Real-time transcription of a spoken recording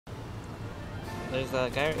There's a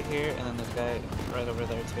guy right here, and then there's a guy right over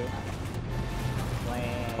there too.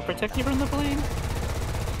 Plane. I'll protect you from the plane.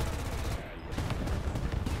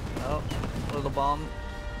 Oh, little bomb.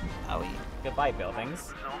 Owie. Goodbye,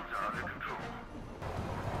 buildings.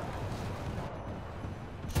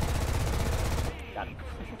 Got him.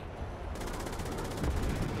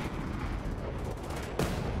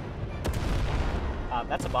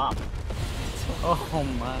 That's a bomb. Oh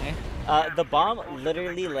my. The bomb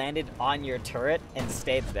literally landed on your turret and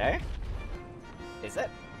stayed there? Is it?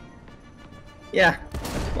 Yeah,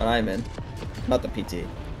 that's what I'm in. Not the PT.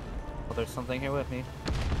 Oh, there's something here with me.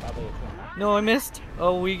 Probably a Puma. No, I missed.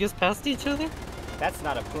 Oh, we just passed each other? That's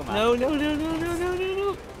not a Puma. No, no, no, no, no, no, no,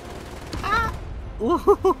 no. Ah!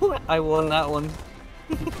 Ooh, I won that one.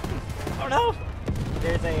 Oh no!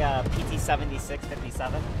 There's a PT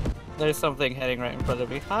 7657. There's something heading right in front of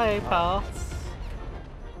me. Hi, pal.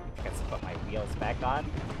 I guess I'll put my wheels back on.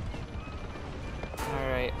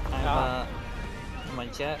 Alright, I'm a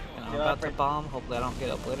jet, and I'm about to bomb. Hopefully I don't get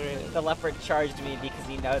obliterated. The leopard charged me because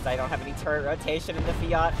he knows I don't have any turret rotation in the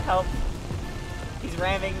Fiat. Help! He's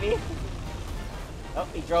ramming me. Oh,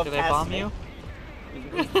 he drove Should past I bomb me. you?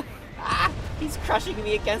 He's crushing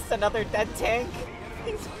me against another dead tank.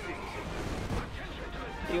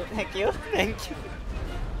 Thank you. Thank you.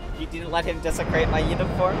 You didn't let him desecrate my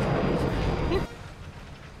uniform. He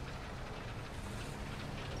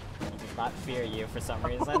does not fear you for some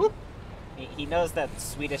reason. He knows that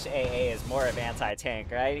Swedish AA is more of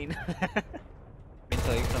anti-tank, right?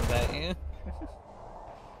 Until he comes at you.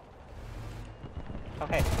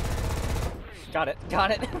 Okay. Got it.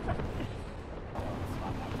 Got it.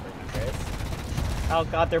 Oh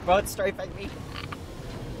god, they're both strafing me.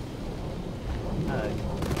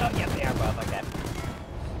 Oh yeah, they are both. Okay.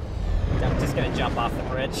 I'm just gonna jump off the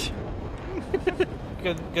bridge.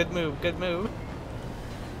 Good move, good move.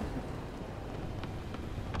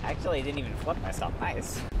 Actually, I didn't even flip myself.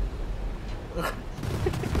 Nice.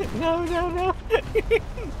 No, no, no.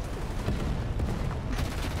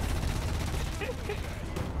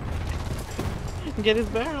 Get his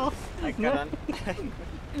barrel. I couldn't.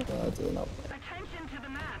 It's an up.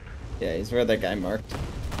 Yeah, he's where that guy marked.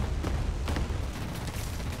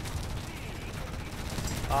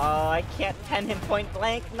 Oh, I can't pen him point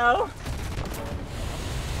blank. No.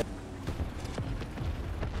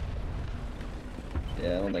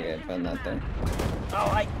 Yeah, I don't think I found that there. Oh,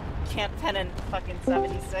 I can't pen in fucking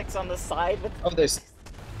 76 on the side with. Oh, there's.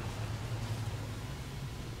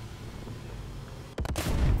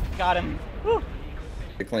 Got him. Whew.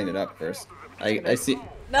 To clean it up first. I see.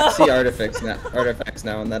 No. I see artifacts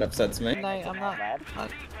now, and that upsets me. I'm not Bad.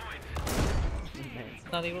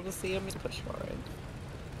 not able to see him. Just push forward.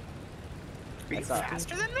 Are you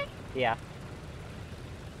faster than me? Yeah.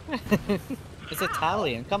 It's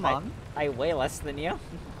Italian. Come on. I weigh less than you.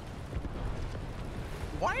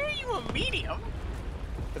 Why are you a medium?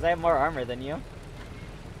 Because I have more armor than you.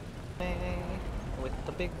 Hey, with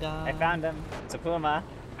the big gun. I found him. It's a Puma.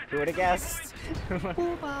 Who would have guessed?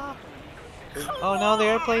 Puma. Oh no, the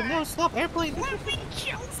airplane! No, stop, airplane! Let me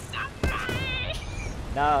kill somebody!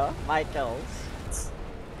 No, my kills.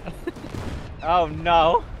 Oh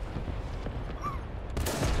no!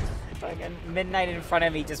 Fucking midnight in front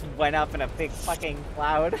of me just went up in a big fucking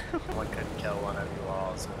cloud. One couldn't kill one of you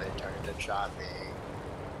all, so they turned and shot me.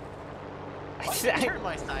 I turned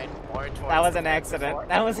my side more towards That was the an Panzer accident. IV.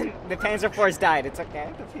 That wasn't. The Panzer Force died. It's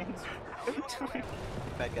okay. The Panzer.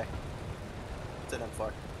 Bad guy. It's an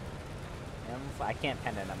M4. I can't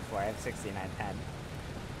pen an M4. I have 69 pen.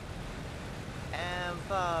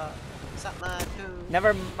 M4. Something to.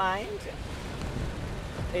 Never mind.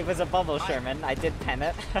 It was a bubble Sherman. I did pen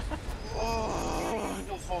it.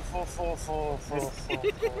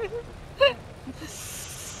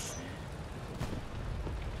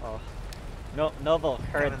 Oh. No, Noble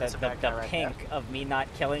heard the pink of me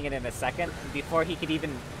not killing it in a second. And before he could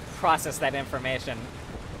even process that information,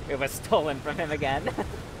 it was stolen from him again.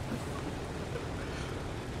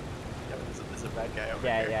 There's a bad guy over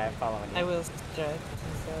Yeah, here. yeah, I'm following you. I will stretch.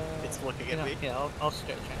 It's looking at me. Yeah, I'll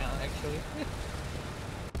stretch right now, actually.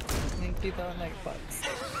 Thank you, $9.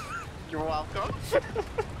 You're welcome.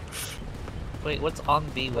 Wait, what's on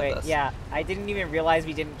B with Wait, us? yeah, I didn't even realize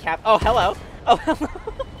we didn't cap. Oh, hello! Oh, hello!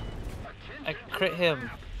 I crit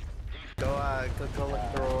him. Go look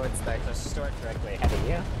through its thing. Just store directly ahead of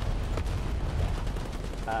you.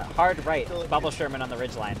 Hard right, Bubble Sherman on the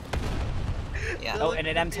ridgeline. Yeah. Oh, and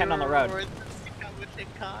an M10 on the road. What it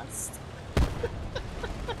cost.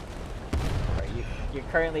 You're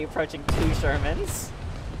currently approaching 2 Shermans.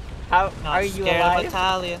 How Not are you scared alive? of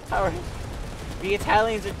Italia. How are the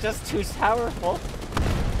Italians are just too powerful.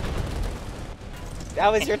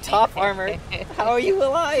 That was your top armor. How are you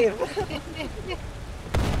alive?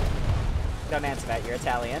 Don't answer that, you're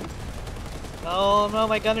Italian. Oh no,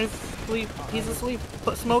 my gunner's asleep. He's asleep.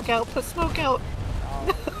 Put smoke out, put smoke out.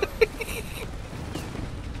 Oh.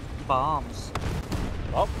 Bombs.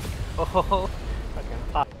 Oh. Oh. Fucking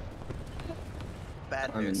pop.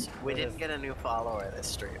 Bad news. We didn't get a new follower this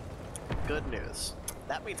stream. Good news.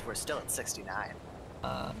 That means we're still at 69.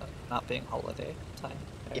 Not being holiday time.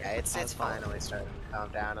 Yeah, it's finally starting to calm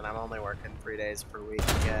down, and I'm only working 3 days per week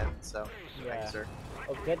again, so Yeah. things are...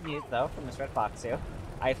 Well, good news though from Miss Red Foxu.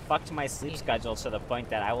 I fucked my sleep schedule to the point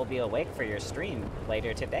that I will be awake for your stream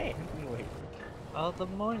later today. Oh, the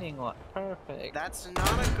morning one. Perfect. That's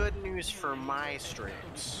not a good news for my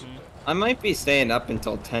streams. I might be staying up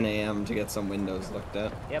until 10 a.m. to get some windows looked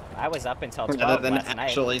at. Yep, I was up until Rather 12 than last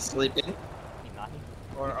actually night. sleeping. You naughty.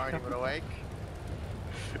 Or aren't even awake?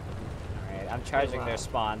 Alright, I'm charging their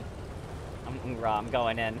spawn. I'm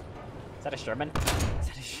going in. Is that a Sherman? Is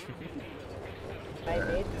that a Sherman? I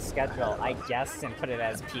made the schedule, I guessed, and put it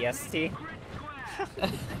as PST.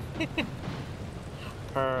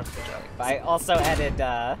 Perfect. I also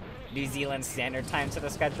added New Zealand Standard Time to the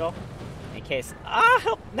schedule. In case... Ah,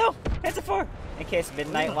 help! No! It's a 4! In case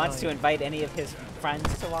Midnight wants to invite any of his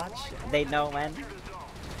friends to watch, they know when.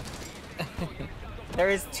 There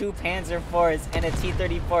is 2 Panzer IVs and a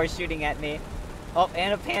T-34 shooting at me. Oh,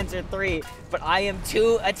 and a Panzer III, but I am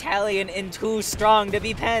too Italian and too strong to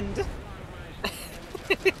be penned.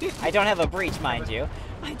 I don't have a breach, mind you.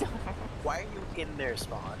 I don't. Why are you in their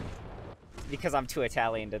spawn? Because I'm too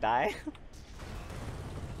Italian to die.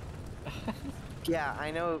 Yeah,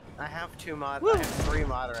 I know. I have I have 3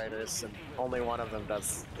 moderators, and only one of them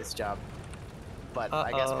does this job. But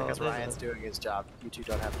I guess because Ryan's doing his job, you two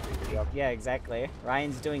don't have to do your job. Yeah, exactly.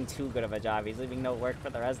 Ryan's doing too good of a job. He's leaving no work for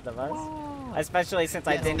the rest of us. Especially since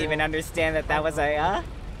I didn't even understand that that was a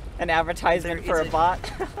an advertisement for a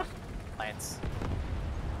bot. Lance.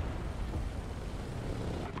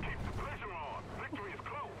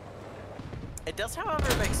 It does,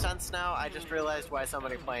 however, make sense now. I just realized why so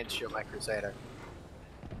many planes shoot my Crusader.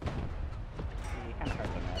 You kind of hurt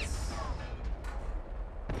the mess.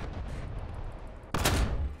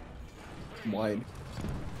 Wide.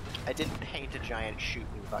 I didn't paint a giant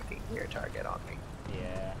shooting fucking clear target on me.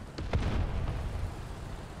 Yeah.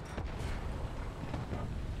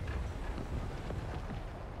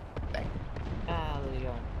 Bang. Ah,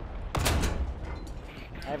 Leon.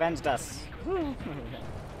 I avenged us.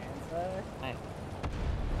 Panzer Hi.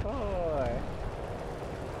 4.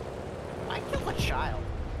 I killed a child.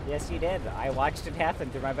 Yes, you did. I watched it happen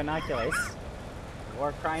through my binoculars.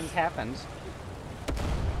 War crimes happened.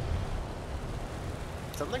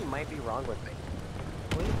 Something might be wrong with me.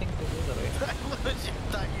 What do you think this is over here? I legit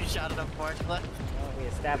thought you shot it up forklift. Well, we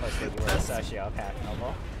established that you were a sociopath,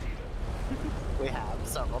 Noble. We have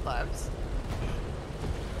several times.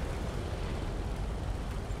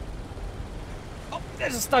 Oh,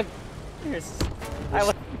 there's a stun! There's...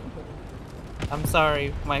 I'm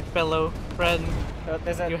sorry, my fellow friend. Oh,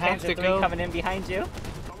 there's a You have Panzer to 3 go. coming in behind you.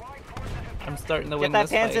 I'm starting to Get win that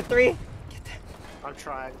this Panzer fight. 3! Get that. I'm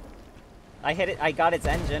trying. I hit it, I got its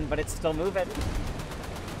engine, but it's still moving.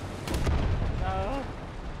 No.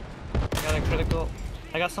 I got a critical.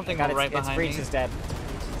 I got something Got right its behind breach me. is dead.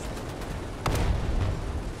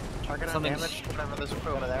 Target on Something damage. Whatever, there's a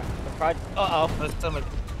crew over there. Uh-oh. There's someone.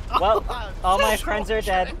 Well, all my friends are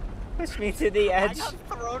dead. Push me to the edge. I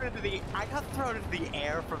got thrown into the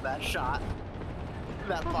air from that shot.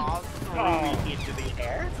 That bomb threw me into the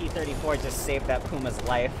air. T-34 just saved that Puma's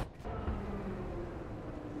life.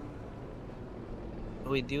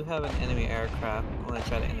 We do have an enemy aircraft. I'm gonna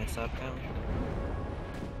try to intercept him.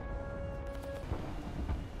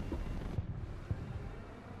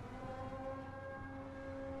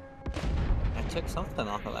 I took something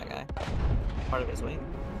off of that guy. Part of his wing.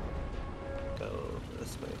 Go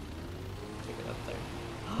this way. Take it up there.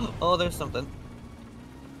 Oh, there's something.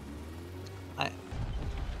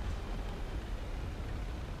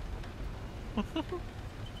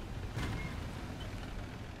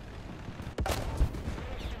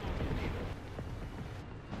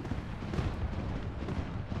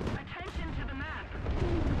 Attention to the map.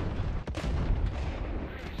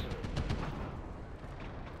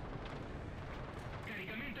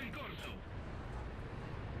 Caricamento in corso.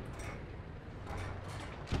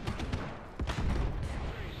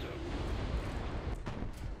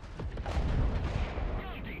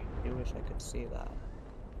 I wish I could see that.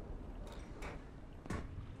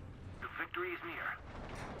 The victory is near.